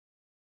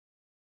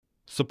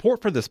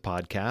Support for this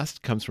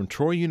podcast comes from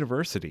Troy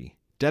University,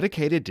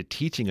 dedicated to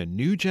teaching a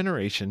new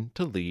generation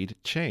to lead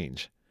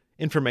change.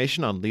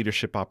 Information on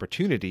leadership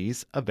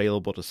opportunities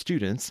available to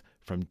students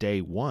from day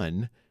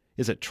one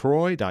is at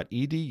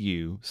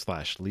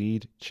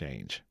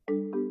troy.edu/leadchange.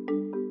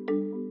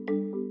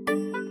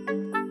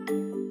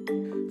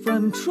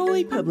 From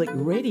Troy Public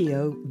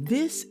Radio,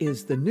 this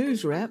is the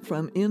Newswrap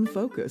from In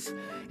Focus,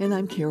 and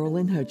I'm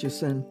Carolyn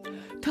Hutcheson.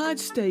 Todd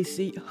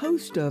Stacy,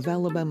 host of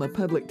Alabama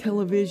Public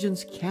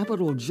Television's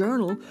Capitol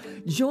Journal,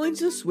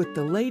 joins us with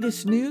the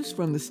latest news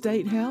from the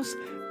State House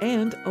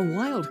and a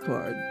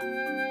Wildcard.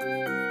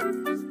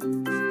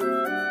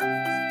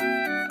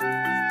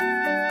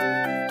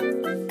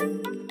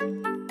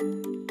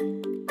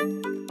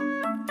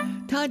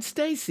 Todd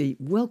Stacy,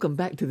 welcome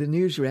back to the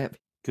Newswrap.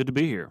 Good to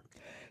be here.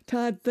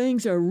 Todd,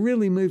 things are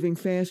really moving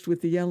fast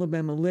with the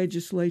Alabama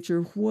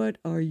legislature. What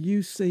are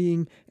you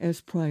seeing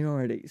as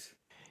priorities?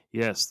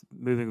 Yes,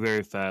 moving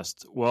very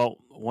fast. Well,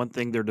 one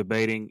thing they're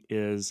debating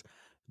is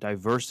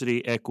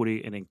diversity,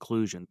 equity, and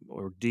inclusion,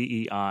 or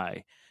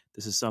DEI.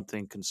 This is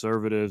something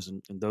conservatives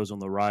and those on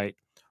the right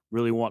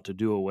really want to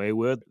do away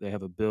with. They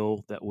have a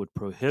bill that would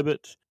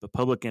prohibit the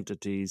public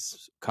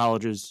entities,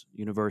 colleges,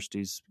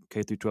 universities,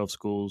 K-12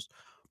 schools,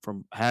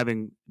 from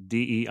having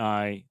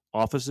DEI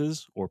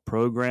offices or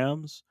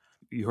programs.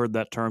 You heard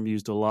that term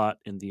used a lot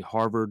in the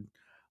Harvard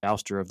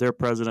ouster of their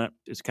president.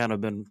 It's kind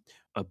of been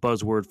a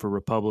buzzword for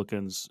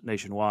Republicans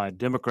nationwide.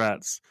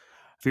 Democrats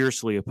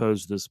fiercely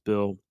opposed this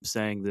bill,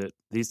 saying that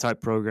these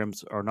type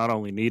programs are not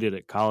only needed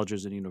at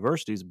colleges and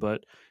universities,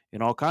 but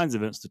in all kinds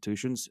of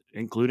institutions,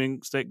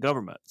 including state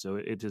government. So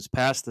it has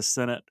passed the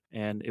Senate,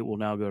 and it will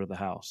now go to the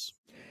House.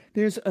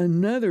 There's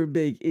another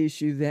big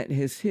issue that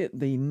has hit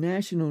the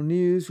national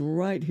news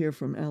right here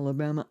from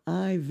Alabama,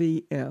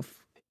 IVF.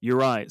 You're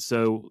right.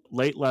 So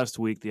late last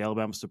week, the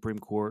Alabama Supreme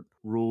Court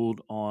ruled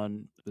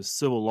on the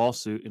civil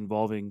lawsuit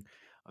involving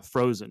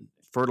frozen,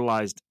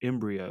 fertilized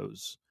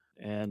embryos.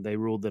 And they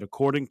ruled that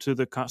according to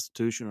the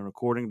Constitution and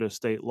according to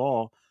state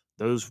law,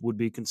 those would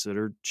be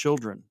considered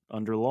children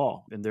under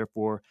law and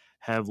therefore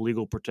have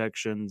legal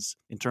protections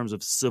in terms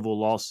of civil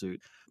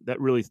lawsuit. That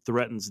really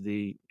threatens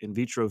the in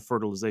vitro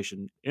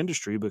fertilization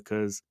industry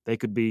because they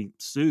could be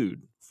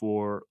sued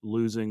for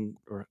losing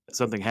or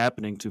something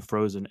happening to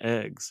frozen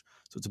eggs.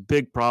 So it's a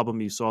big problem.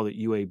 You saw that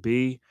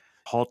UAB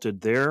halted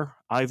their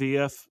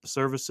IVF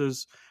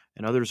services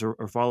and others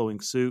are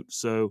following suit.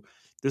 So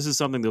this is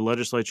something the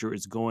legislature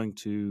is going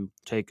to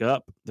take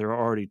up. There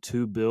are already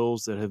 2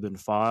 bills that have been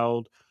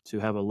filed to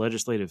have a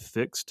legislative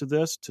fix to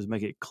this, to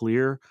make it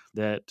clear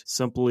that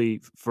simply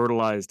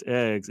fertilized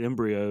eggs,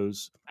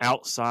 embryos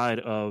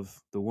outside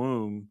of the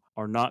womb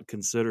are not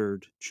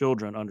considered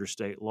children under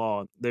state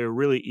law. They're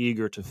really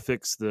eager to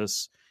fix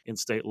this in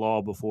state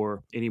law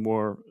before any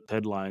more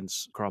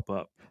headlines crop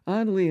up.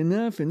 Oddly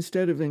enough,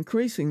 instead of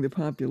increasing the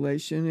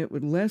population, it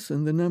would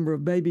lessen the number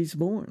of babies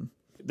born.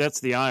 That's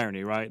the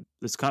irony, right?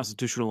 This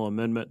constitutional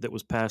amendment that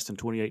was passed in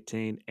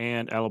 2018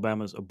 and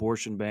Alabama's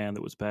abortion ban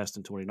that was passed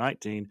in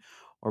 2019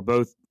 are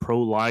both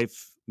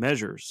pro-life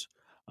measures.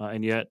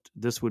 And yet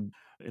this would,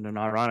 in an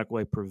ironic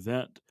way,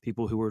 prevent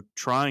people who are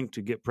trying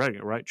to get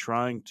pregnant, right?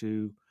 Trying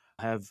to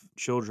have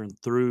children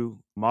through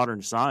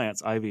modern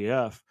science,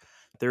 IVF.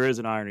 There is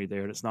an irony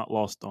there, and it's not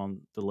lost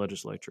on the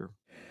legislature.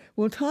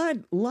 Well,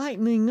 Todd,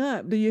 lightening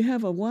up, do you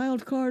have a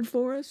wild card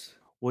for us?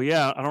 Well,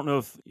 yeah, I don't know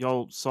if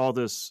y'all saw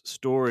this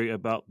story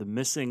about the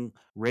missing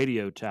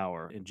radio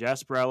tower in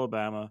Jasper,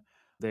 Alabama.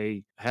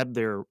 They had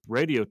their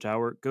radio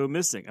tower go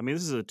missing. I mean,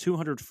 this is a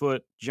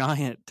 200-foot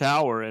giant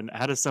tower, and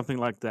how does something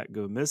like that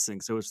go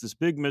missing? So it's this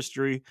big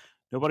mystery.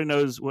 Nobody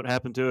knows what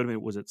happened to it. I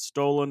mean, was it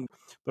stolen?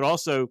 But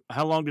also,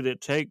 how long did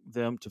it take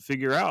them to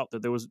figure out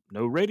that there was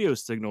no radio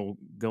signal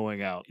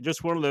going out?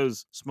 Just one of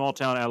those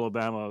small-town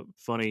Alabama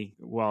funny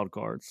wild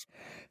cards.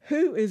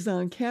 Who is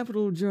on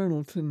Capitol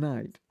Journal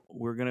tonight?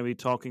 We're going to be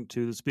talking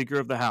to the Speaker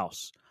of the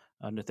House,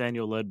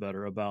 Nathaniel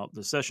Ledbetter, about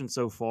the session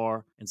so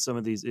far and some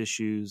of these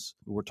issues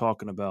we're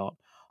talking about.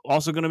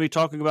 Also going to be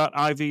talking about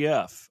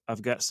IVF.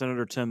 I've got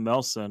Senator Tim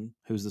Melson,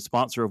 who's the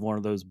sponsor of one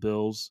of those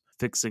bills,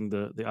 fixing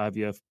the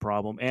IVF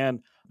problem, and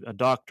a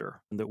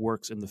doctor that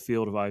works in the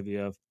field of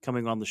IVF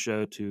coming on the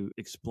show to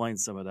explain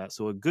some of that.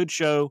 So a good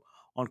show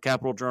on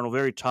Capitol Journal,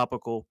 very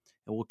topical,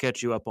 and we'll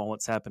catch you up on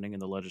what's happening in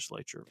the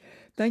legislature.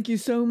 Thank you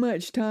so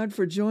much, Todd,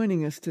 for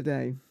joining us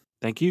today.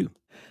 Thank you.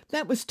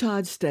 That was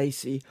Todd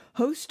Stacy,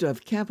 host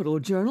of Capitol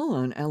Journal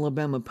on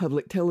Alabama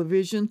Public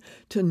Television,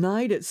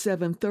 tonight at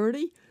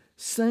 7:30,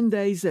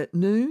 Sundays at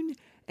noon,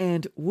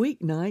 and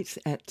weeknights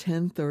at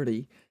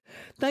 10:30.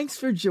 Thanks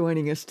for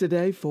joining us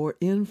today for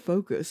In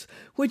Focus,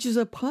 which is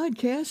a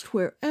podcast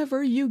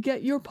wherever you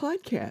get your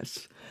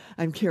podcasts.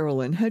 I'm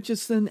Carolyn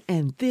Hutcheson,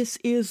 and this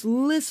is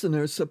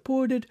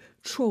listener-supported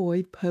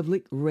Troy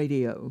Public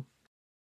Radio.